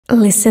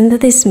Listen to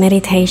this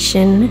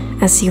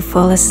meditation as you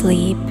fall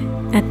asleep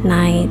at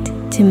night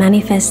to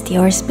manifest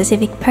your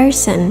specific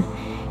person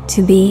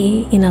to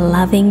be in a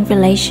loving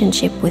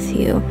relationship with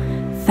you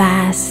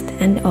fast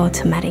and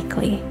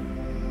automatically.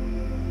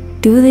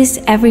 Do this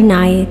every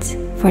night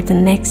for the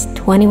next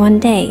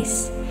 21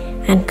 days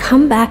and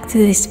come back to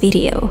this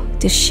video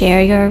to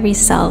share your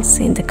results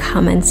in the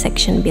comment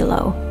section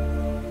below.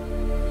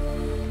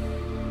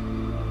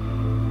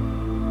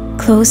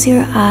 Close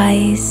your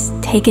eyes,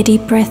 take a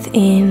deep breath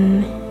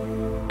in,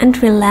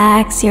 and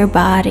relax your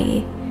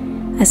body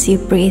as you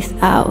breathe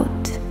out.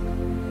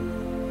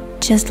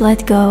 Just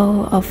let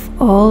go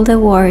of all the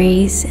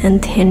worries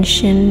and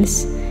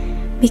tensions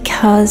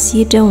because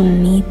you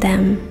don't need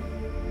them.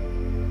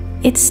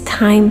 It's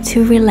time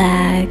to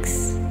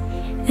relax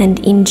and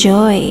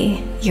enjoy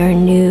your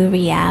new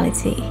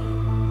reality.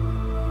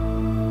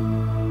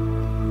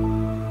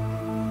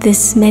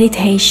 This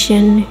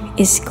meditation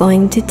is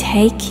going to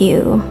take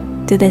you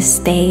to the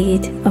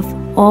state of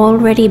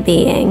already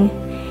being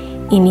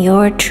in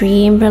your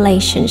dream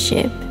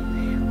relationship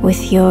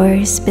with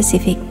your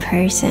specific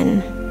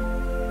person.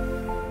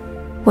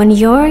 When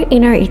your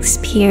inner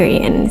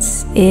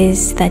experience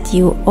is that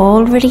you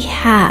already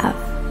have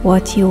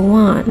what you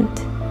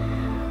want,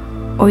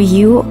 or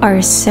you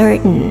are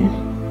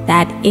certain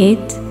that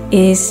it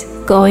is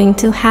going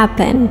to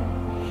happen,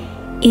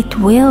 it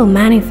will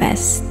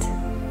manifest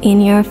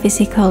in your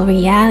physical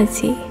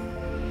reality,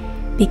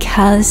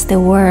 because the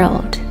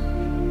world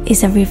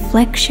is a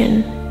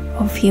reflection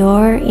of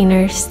your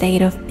inner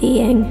state of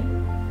being.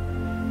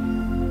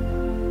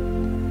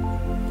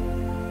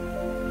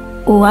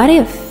 What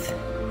if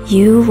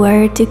you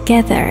were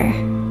together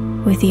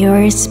with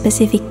your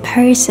specific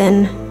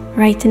person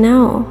right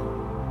now?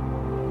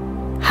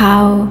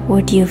 How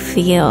would you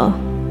feel?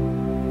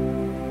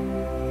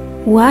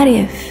 What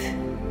if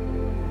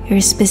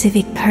your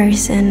specific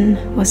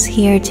person was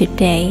here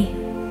today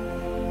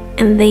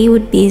and they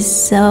would be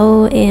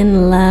so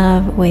in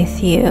love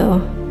with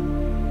you?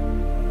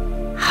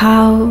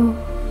 How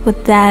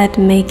would that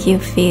make you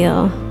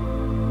feel?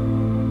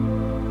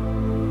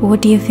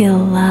 Would you feel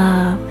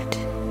loved,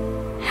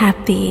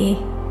 happy,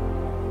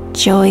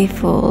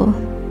 joyful,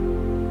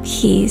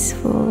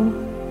 peaceful,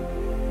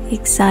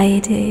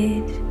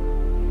 excited?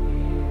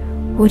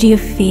 Would you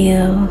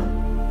feel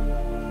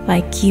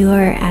like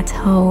you're at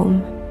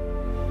home?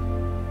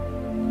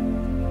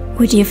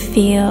 Would you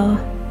feel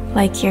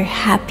like you're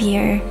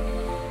happier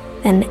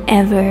than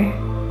ever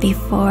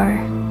before?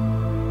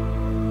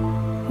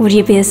 Would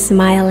you be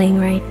smiling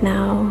right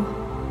now?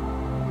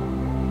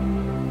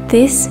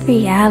 This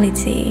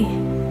reality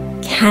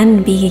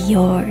can be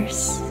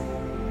yours.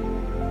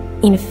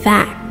 In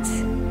fact,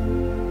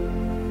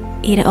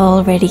 it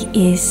already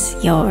is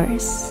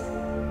yours.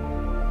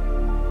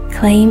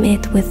 Claim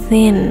it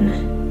within.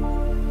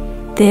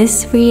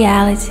 This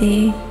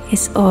reality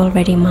is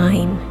already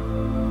mine.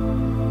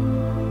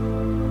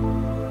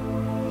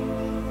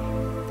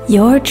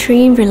 Your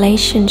dream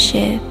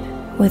relationship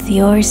with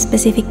your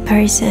specific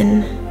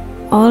person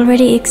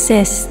already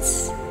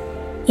exists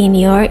in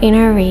your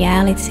inner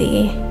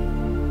reality,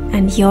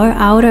 and your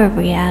outer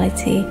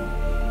reality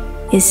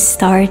is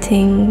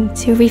starting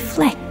to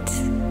reflect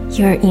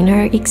your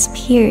inner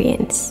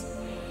experience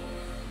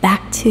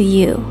back to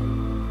you.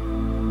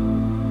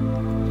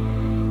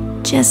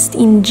 Just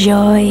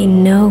enjoy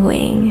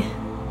knowing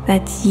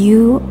that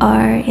you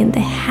are in the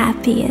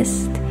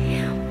happiest,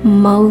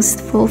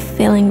 most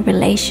fulfilling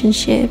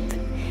relationship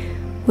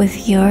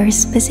with your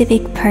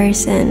specific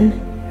person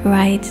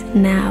right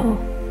now.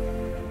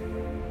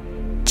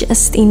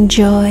 Just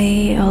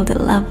enjoy all the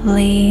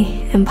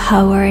lovely,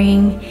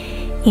 empowering,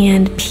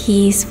 and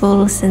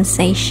peaceful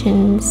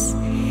sensations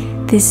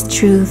this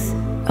truth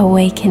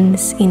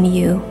awakens in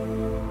you.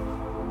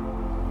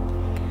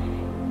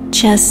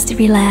 Just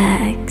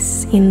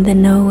relax in the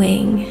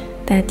knowing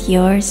that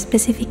your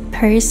specific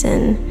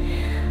person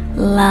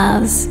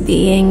loves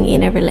being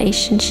in a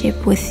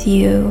relationship with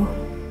you.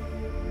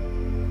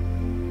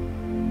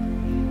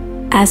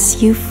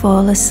 As you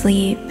fall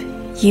asleep,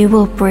 you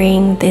will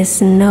bring this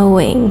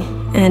knowing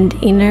and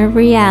inner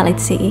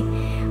reality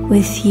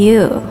with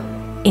you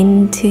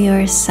into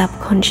your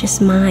subconscious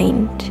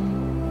mind.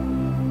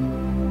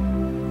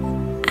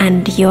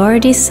 And your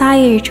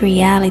desired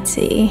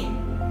reality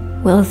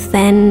will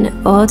then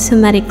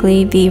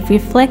automatically be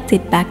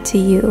reflected back to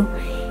you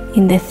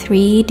in the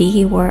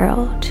 3D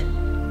world.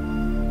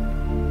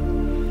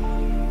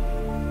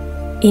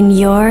 In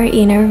your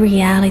inner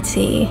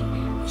reality,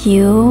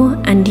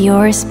 you and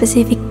your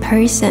specific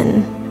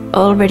person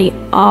already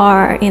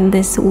are in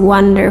this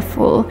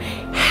wonderful,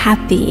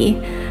 happy,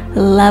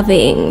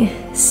 loving,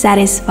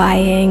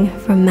 satisfying,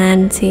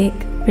 romantic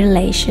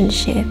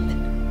relationship.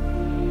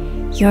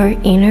 Your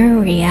inner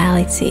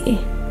reality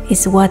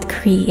is what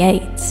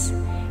creates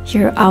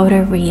your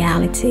outer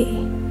reality.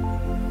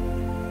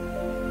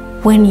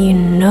 When you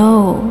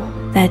know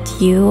that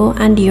you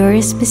and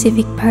your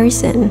specific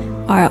person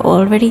are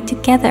already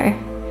together,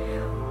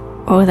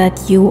 or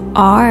that you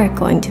are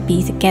going to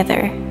be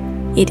together,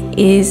 it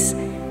is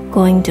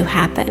going to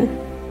happen.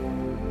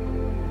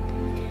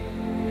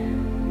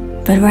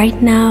 But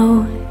right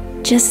now,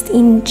 just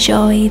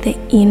enjoy the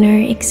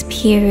inner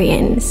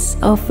experience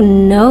of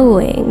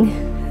knowing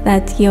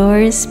that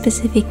your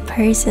specific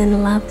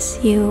person loves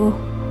you.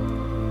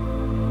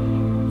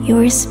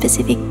 Your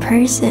specific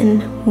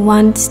person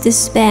wants to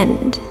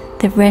spend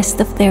the rest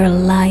of their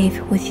life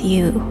with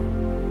you.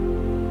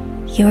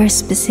 Your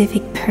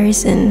specific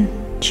person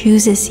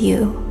chooses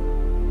you.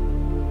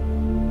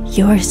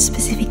 Your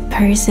specific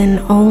person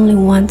only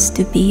wants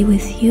to be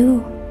with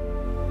you.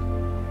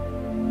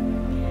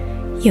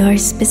 Your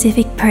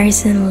specific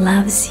person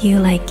loves you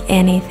like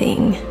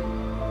anything.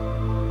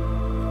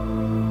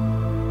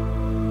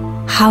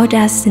 How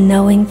does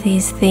knowing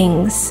these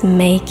things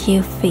make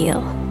you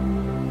feel?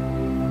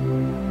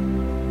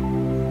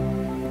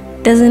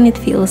 Doesn't it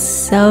feel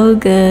so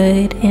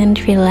good and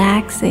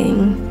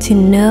relaxing to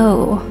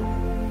know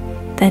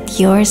that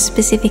your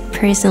specific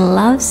person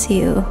loves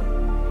you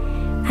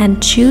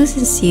and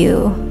chooses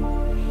you,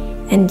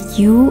 and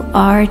you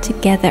are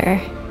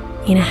together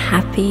in a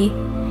happy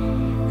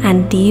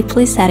and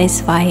deeply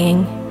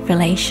satisfying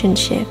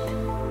relationship?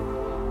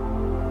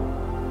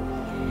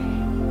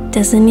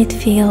 Doesn't it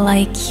feel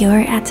like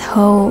you're at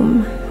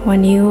home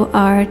when you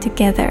are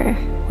together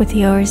with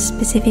your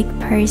specific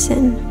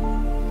person?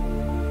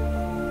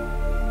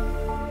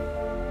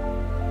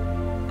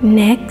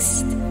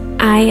 Next,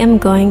 I am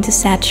going to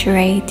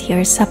saturate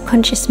your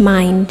subconscious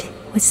mind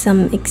with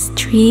some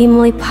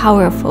extremely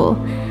powerful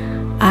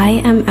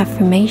I am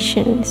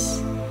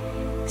affirmations,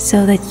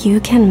 so that you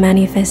can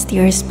manifest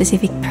your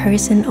specific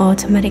person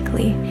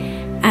automatically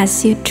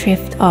as you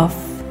drift off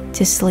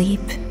to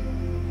sleep.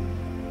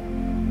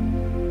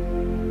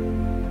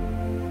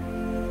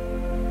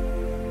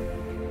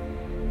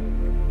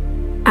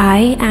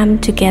 I am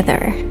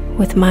together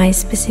with my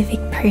specific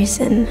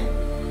person.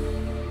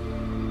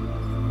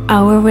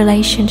 Our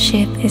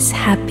relationship is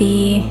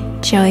happy,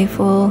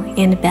 joyful,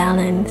 and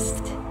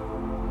balanced.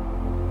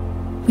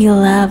 We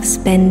love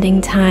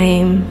spending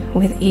time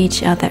with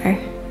each other.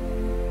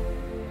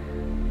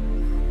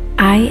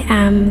 I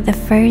am the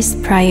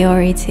first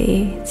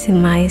priority to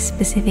my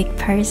specific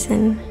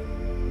person.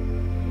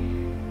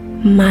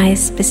 My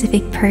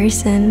specific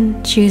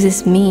person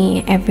chooses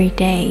me every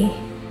day.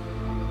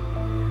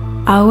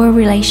 Our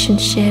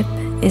relationship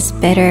is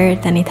better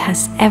than it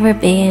has ever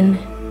been,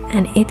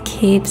 and it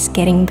keeps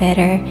getting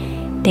better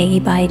day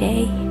by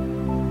day.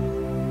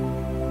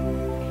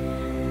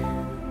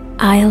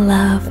 I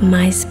love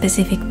my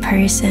specific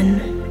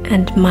person,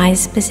 and my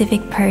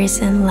specific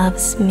person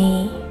loves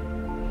me.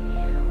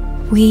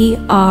 We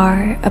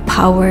are a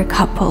power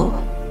couple.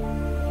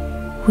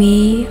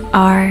 We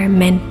are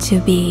meant to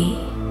be.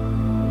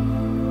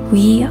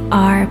 We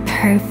are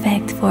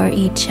perfect for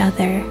each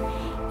other,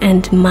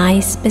 and my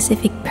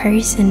specific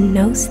person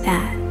knows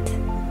that.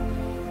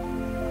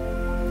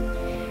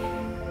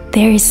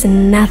 There is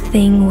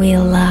nothing we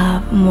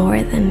love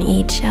more than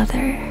each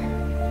other.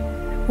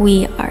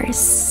 We are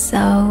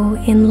so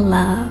in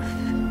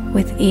love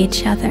with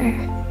each other.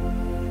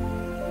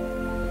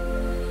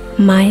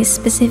 My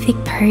specific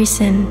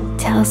person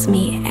tells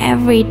me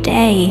every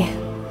day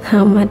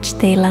how much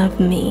they love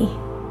me.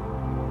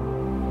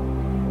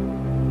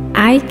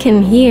 I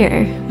can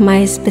hear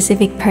my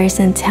specific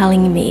person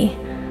telling me,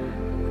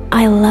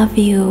 I love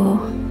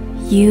you.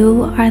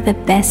 You are the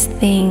best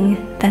thing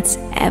that's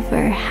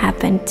ever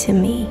happened to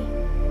me.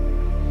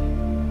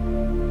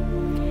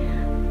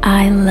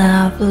 I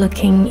love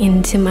looking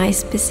into my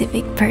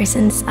specific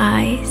person's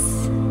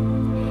eyes.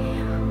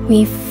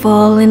 We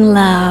fall in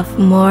love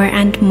more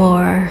and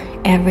more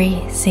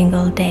every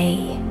single day.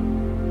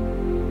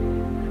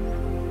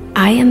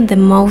 I am the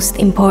most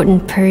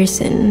important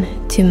person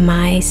to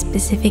my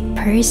specific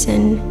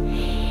person,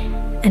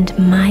 and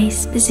my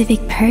specific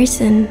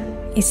person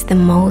is the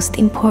most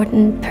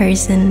important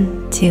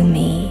person to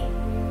me.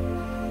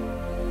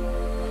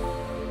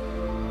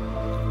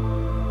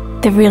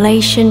 The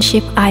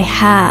relationship I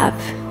have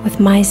with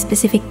my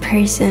specific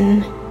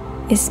person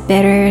is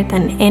better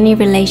than any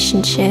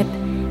relationship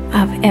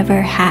I've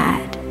ever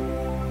had.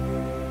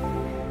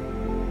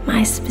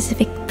 My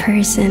specific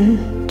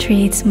person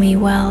treats me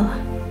well.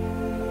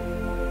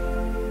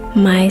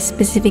 My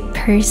specific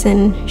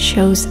person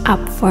shows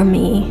up for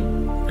me,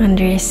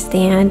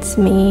 understands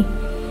me,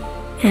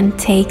 and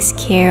takes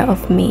care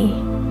of me.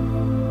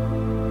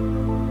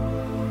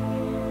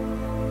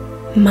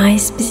 My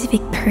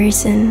specific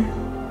person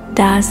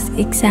does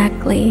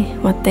exactly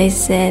what they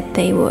said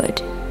they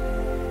would.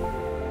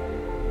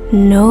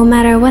 No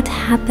matter what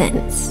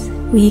happens,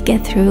 we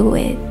get through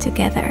it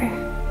together.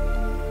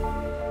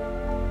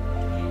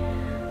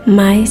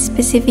 My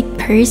specific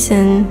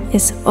person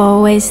is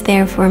always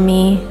there for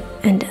me,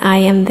 and I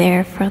am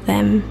there for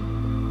them.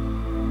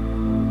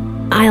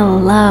 I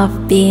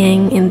love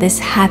being in this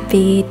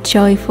happy,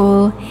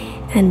 joyful,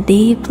 and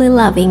deeply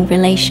loving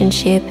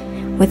relationship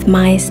with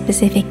my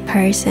specific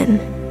person.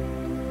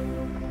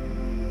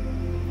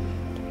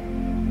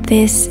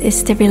 This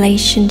is the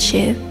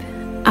relationship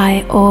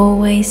I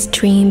always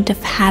dreamed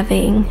of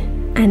having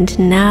and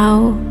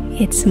now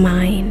it's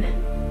mine.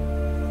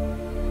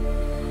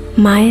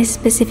 My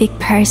specific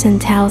person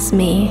tells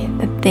me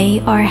that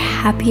they are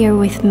happier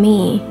with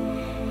me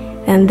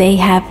than they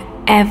have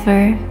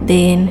ever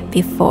been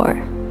before.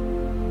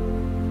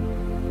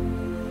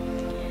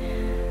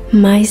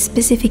 My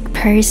specific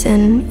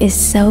person is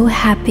so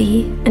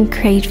happy and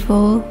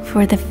grateful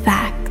for the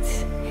fact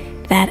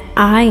that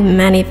I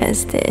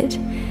manifested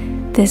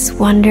this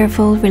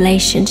wonderful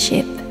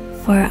relationship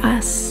for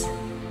us.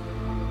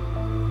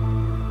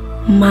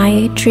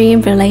 My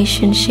dream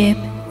relationship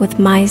with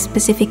my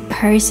specific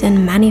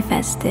person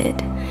manifested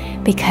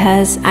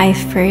because I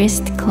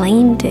first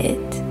claimed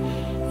it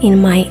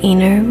in my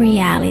inner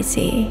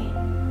reality.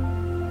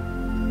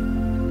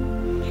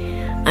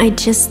 I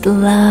just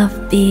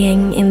love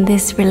being in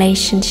this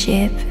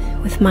relationship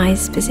with my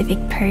specific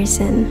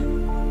person.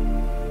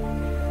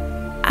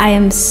 I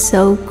am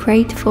so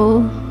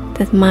grateful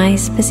that my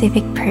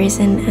specific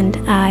person and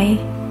I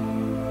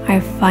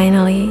are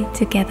finally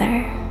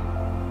together.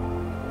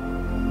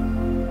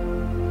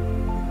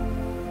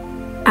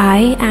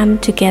 I am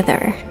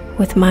together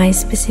with my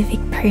specific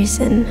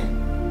person.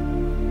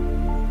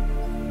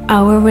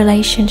 Our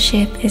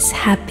relationship is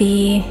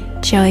happy,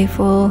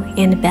 joyful,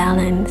 and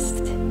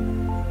balanced.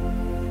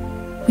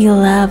 We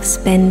love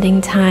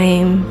spending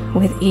time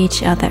with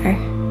each other.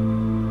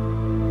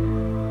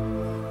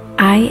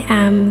 I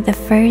am the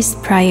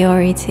first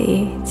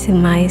priority to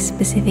my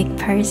specific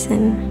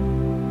person.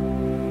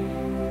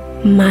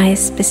 My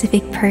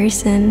specific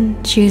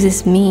person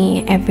chooses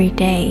me every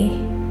day.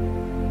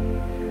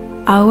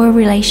 Our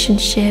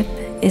relationship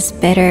is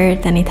better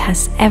than it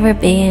has ever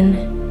been,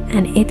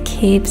 and it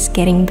keeps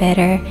getting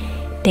better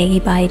day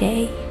by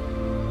day.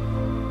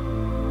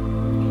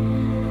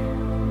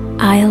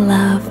 I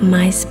love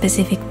my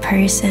specific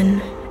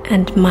person,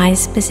 and my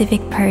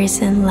specific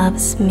person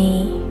loves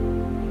me.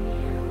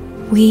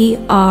 We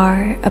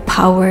are a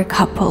power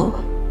couple.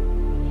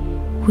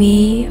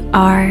 We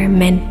are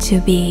meant to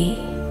be.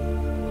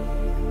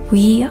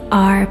 We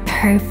are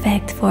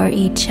perfect for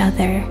each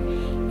other,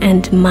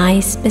 and my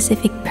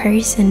specific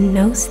person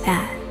knows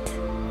that.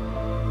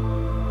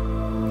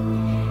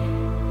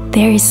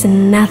 There is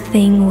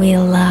nothing we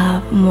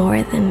love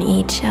more than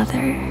each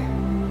other.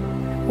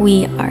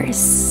 We are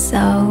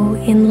so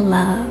in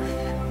love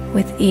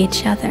with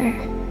each other.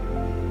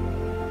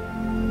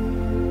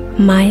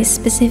 My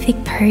specific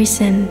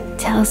person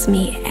tells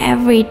me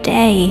every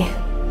day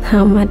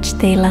how much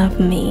they love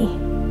me.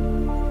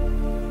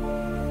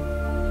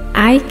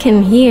 I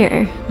can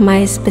hear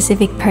my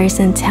specific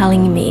person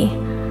telling me,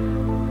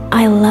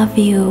 I love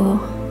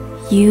you.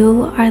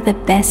 You are the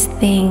best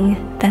thing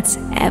that's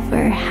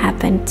ever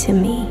happened to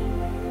me.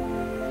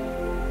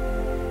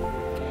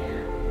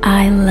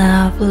 I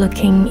love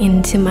looking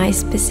into my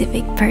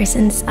specific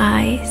person's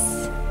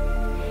eyes.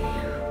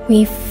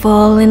 We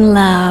fall in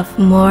love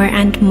more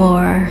and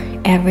more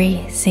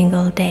every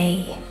single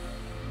day.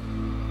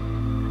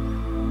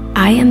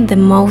 I am the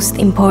most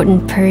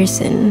important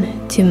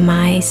person to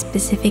my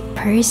specific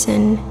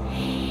person,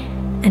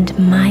 and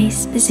my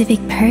specific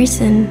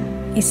person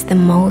is the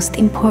most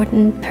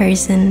important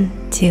person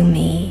to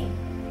me.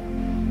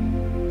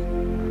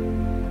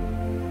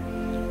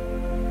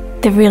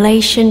 The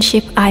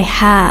relationship I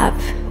have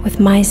with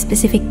my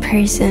specific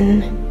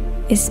person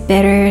is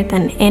better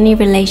than any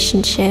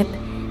relationship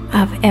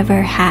I've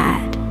ever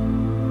had.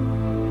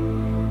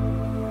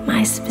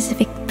 My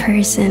specific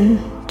person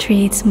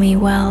treats me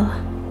well.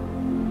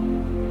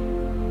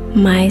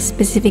 My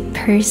specific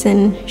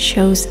person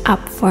shows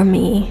up for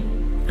me,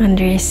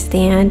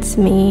 understands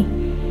me,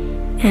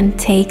 and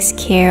takes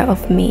care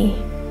of me.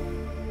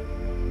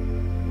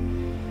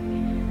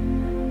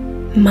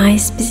 My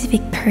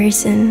specific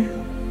person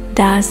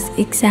does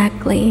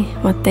exactly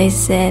what they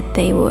said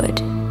they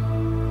would.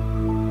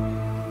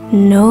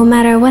 No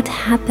matter what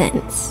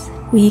happens,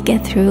 we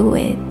get through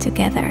it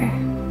together.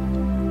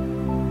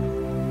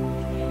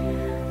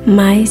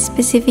 My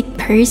specific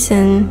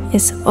person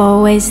is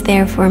always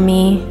there for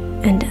me,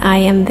 and I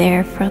am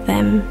there for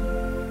them.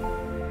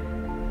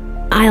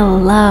 I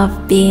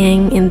love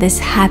being in this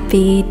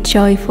happy,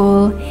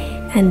 joyful,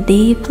 and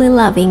deeply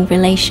loving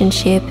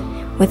relationship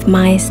with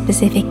my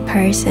specific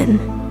person.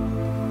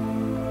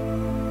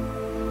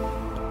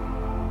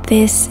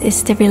 This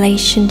is the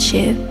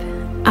relationship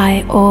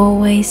I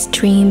always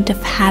dreamed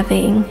of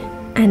having,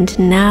 and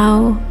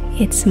now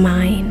it's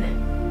mine.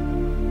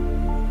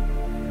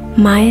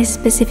 My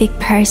specific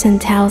person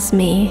tells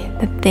me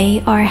that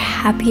they are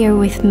happier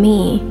with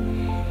me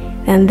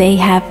than they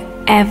have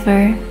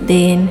ever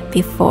been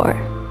before.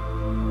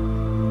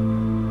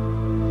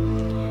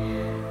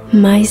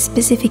 My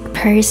specific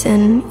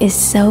person is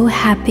so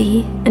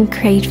happy and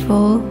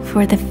grateful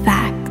for the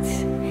fact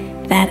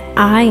that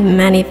I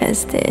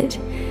manifested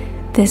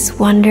this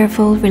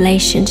wonderful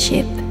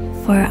relationship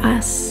for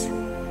us.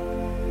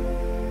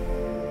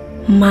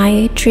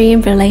 My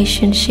dream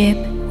relationship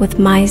with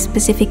my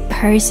specific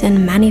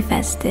person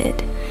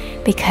manifested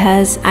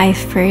because I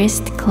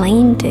first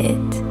claimed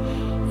it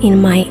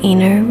in my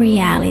inner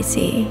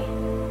reality.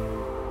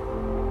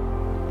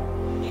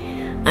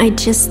 I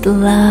just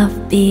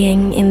love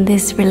being in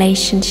this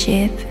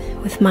relationship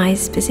with my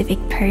specific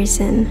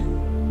person.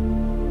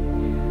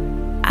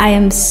 I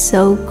am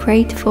so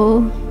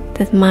grateful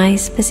that my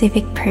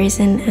specific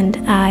person and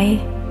I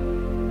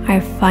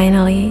are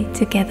finally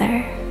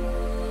together.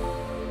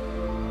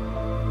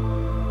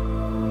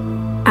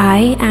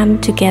 I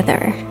am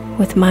together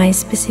with my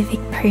specific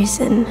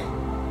person.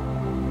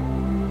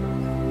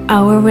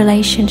 Our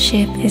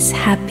relationship is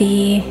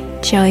happy,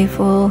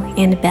 joyful,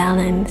 and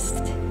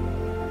balanced.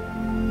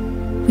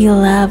 We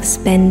love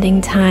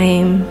spending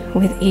time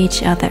with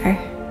each other.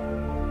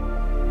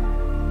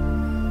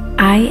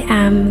 I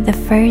am the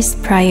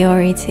first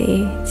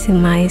priority to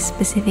my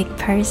specific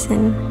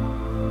person.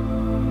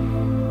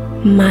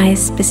 My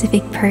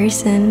specific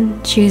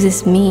person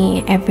chooses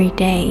me every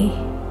day.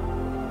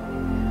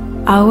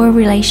 Our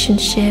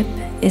relationship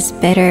is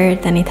better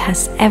than it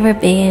has ever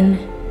been,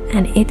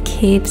 and it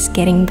keeps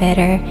getting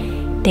better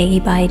day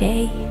by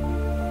day.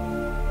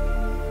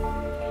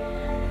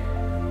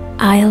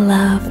 I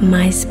love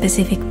my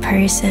specific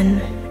person,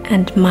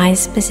 and my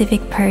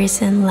specific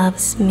person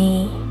loves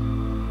me.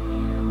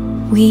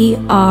 We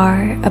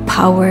are a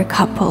power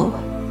couple.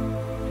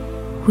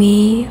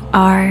 We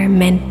are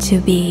meant to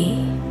be.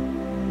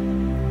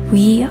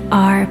 We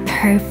are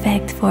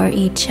perfect for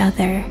each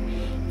other,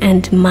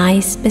 and my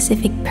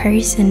specific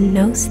person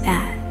knows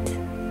that.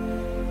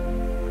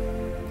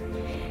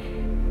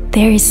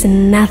 There is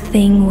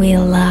nothing we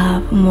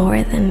love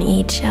more than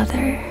each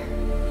other.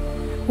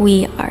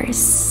 We are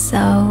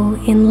so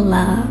in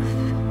love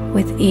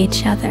with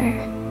each other.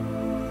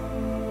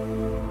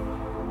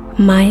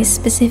 My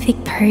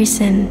specific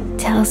person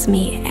tells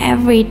me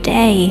every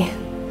day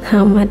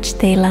how much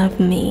they love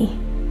me.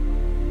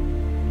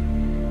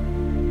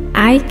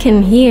 I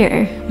can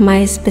hear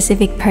my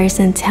specific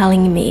person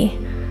telling me,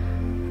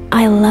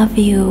 I love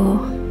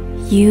you.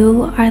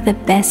 You are the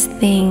best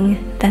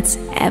thing that's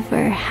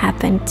ever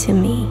happened to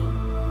me.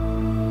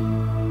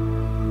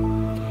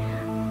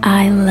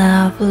 I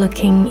love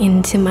looking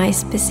into my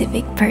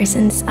specific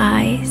person's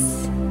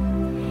eyes.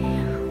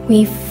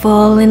 We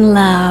fall in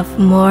love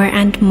more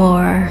and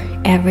more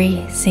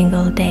every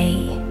single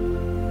day.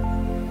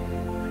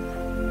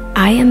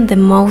 I am the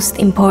most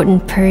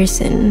important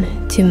person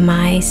to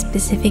my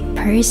specific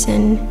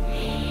person,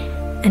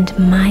 and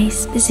my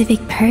specific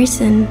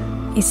person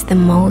is the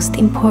most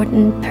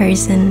important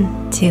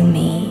person to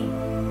me.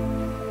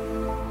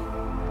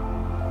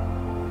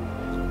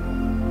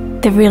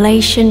 The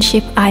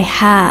relationship I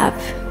have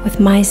with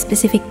my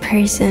specific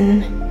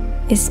person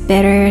is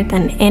better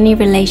than any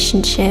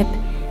relationship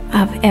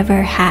I've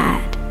ever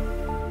had.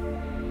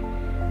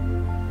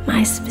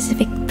 My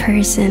specific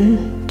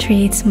person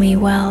treats me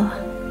well.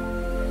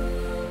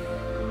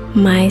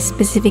 My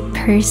specific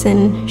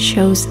person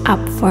shows up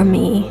for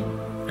me,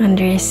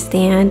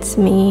 understands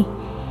me,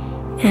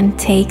 and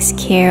takes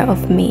care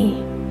of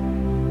me.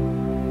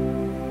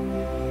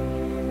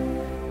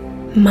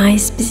 My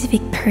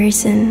specific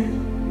person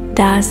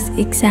does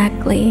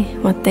exactly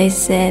what they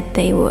said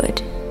they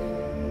would.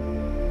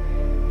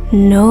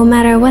 No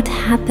matter what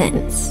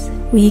happens,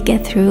 we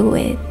get through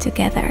it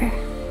together.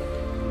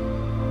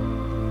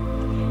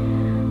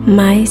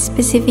 My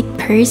specific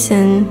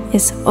person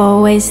is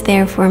always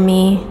there for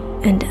me,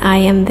 and I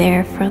am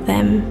there for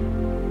them.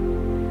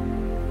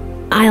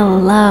 I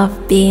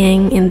love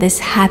being in this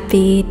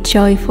happy,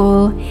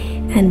 joyful,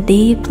 and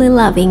deeply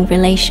loving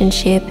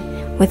relationship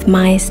with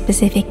my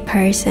specific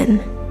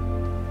person.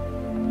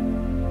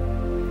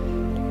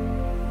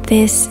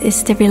 This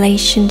is the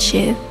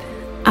relationship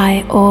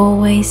I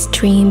always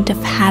dreamed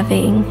of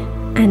having,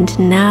 and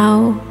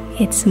now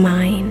it's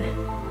mine.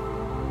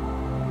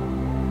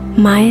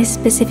 My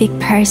specific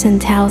person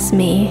tells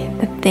me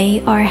that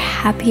they are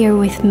happier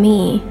with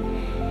me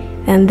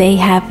than they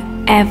have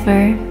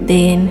ever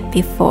been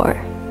before.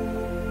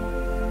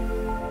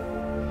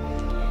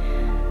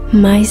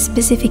 My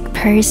specific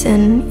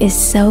person is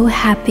so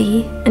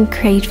happy and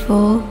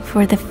grateful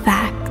for the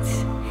fact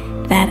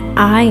that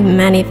I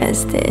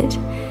manifested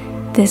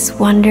this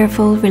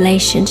wonderful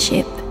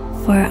relationship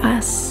for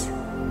us.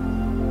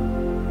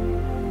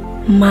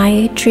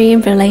 My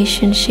dream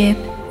relationship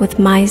with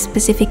my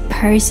specific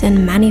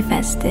person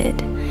manifested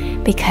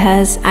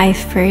because I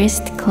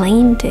first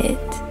claimed it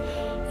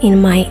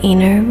in my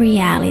inner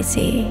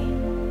reality.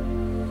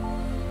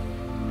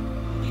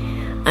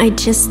 I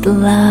just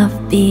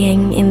love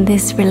being in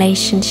this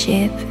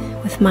relationship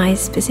with my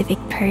specific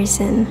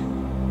person.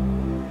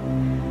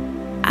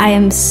 I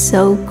am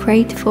so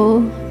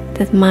grateful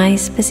that my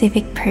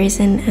specific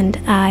person and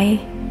I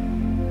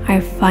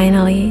are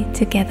finally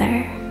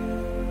together.